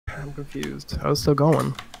I'm confused. I was still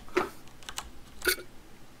going.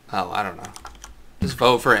 Oh, I don't know. Just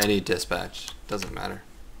vote for any dispatch. Doesn't matter.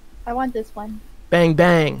 I want this one. Bang,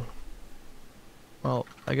 bang. Well,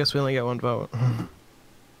 I guess we only get one vote.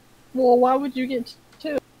 Well, why would you get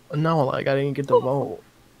two? No, like, I didn't get to vote.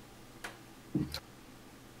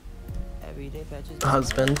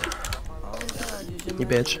 Husband. You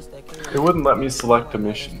bitch. It wouldn't let me select a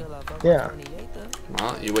mission. Yeah.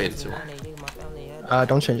 Well, you waited too long.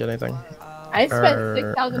 Don't change anything. I spent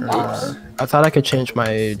 $6,000. I thought I could change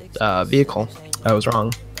my vehicle. I was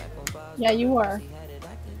wrong. Yeah, you were.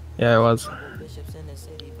 Yeah, I was.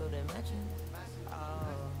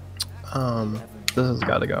 This has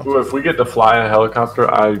got to go. Ooh, if we get to fly a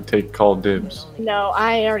helicopter, I take call dibs. No,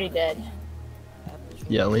 I already did.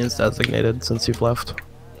 Yeah, Leon's designated since you've left.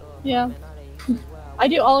 Yeah. I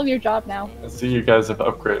do all of your job now. I see you guys have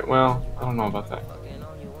upgraded. Well, I don't know about that.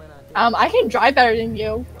 I can drive better than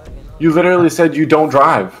you. You literally said you don't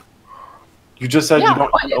drive. You just said you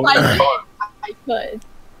don't but own if any car. I could.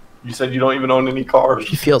 You said you don't even own any cars.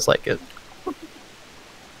 She feels like it.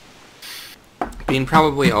 Bean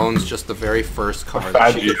probably owns just the very first car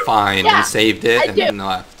that she could find and saved it and then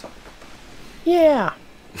left. Yeah.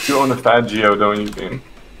 You own a Fagio, don't you, Bean?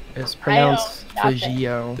 It's pronounced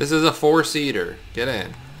Fagio. This is a 4-seater. Get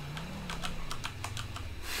in.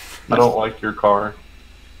 I don't like your car.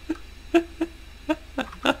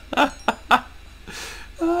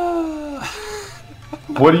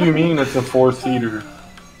 What do you mean it's a 4-seater?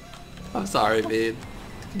 I'm sorry, Bean.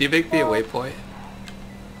 Can you make me a waypoint?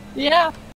 Yeah.